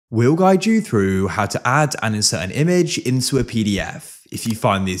We'll guide you through how to add and insert an image into a PDF. If you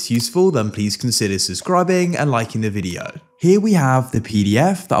find this useful, then please consider subscribing and liking the video. Here we have the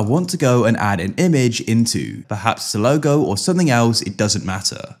PDF that I want to go and add an image into. Perhaps it's a logo or something else, it doesn't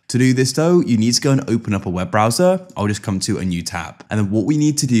matter. To do this though, you need to go and open up a web browser. I'll just come to a new tab. And then what we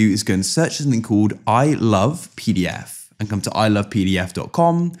need to do is go and search something called I Love PDF and come to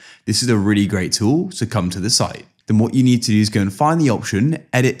ilovepdf.com. This is a really great tool, so come to the site. Then what you need to do is go and find the option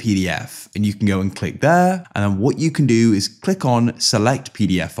Edit PDF, and you can go and click there. And then what you can do is click on Select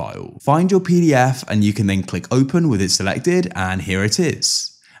PDF File. Find your PDF and you can then click Open with it selected, and here it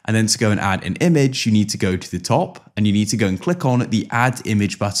is. And then to go and add an image, you need to go to the top and you need to go and click on the Add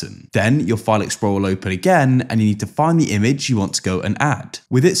Image button. Then your File Explorer will open again and you need to find the image you want to go and add.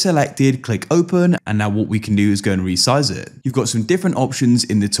 With it selected, click Open, and now what we can do is go and resize it. You've got some different options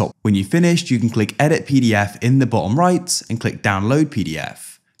in the top. When you've finished, you can click Edit PDF in the bottom right and click Download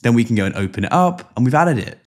PDF. Then we can go and open it up and we've added it.